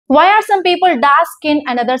Why are some people dark skinned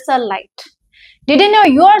and others are light? Did you know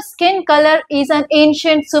your skin color is an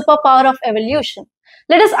ancient superpower of evolution?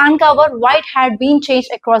 Let us uncover why it had been changed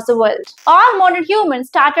across the world. All modern humans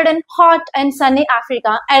started in hot and sunny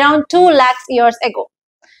Africa around 2 lakhs years ago.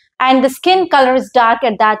 And the skin color is dark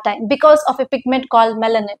at that time because of a pigment called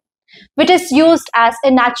melanin, which is used as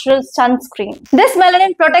a natural sunscreen. This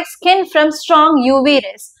melanin protects skin from strong UV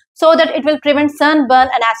rays so that it will prevent sunburn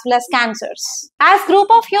and as well as cancers. As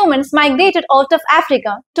group of humans migrated out of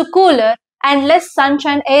Africa to cooler and less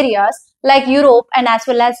sunshine areas like Europe and as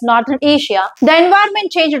well as Northern Asia, the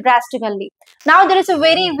environment changed drastically. Now there is a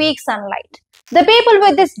very weak sunlight. The people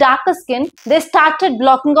with this darker skin, they started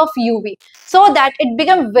blocking off UV so that it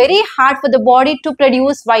became very hard for the body to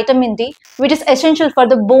produce vitamin D, which is essential for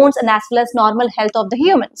the bones and as well as normal health of the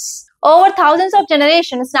humans. Over thousands of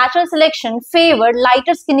generations, natural selection favored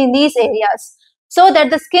lighter skin in these areas so that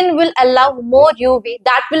the skin will allow more UV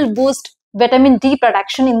that will boost vitamin D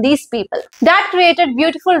production in these people. That created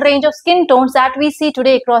beautiful range of skin tones that we see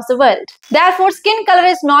today across the world. Therefore, skin color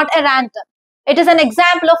is not a random. It is an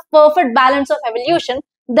example of perfect balance of evolution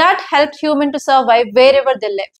that helped humans to survive wherever they lived.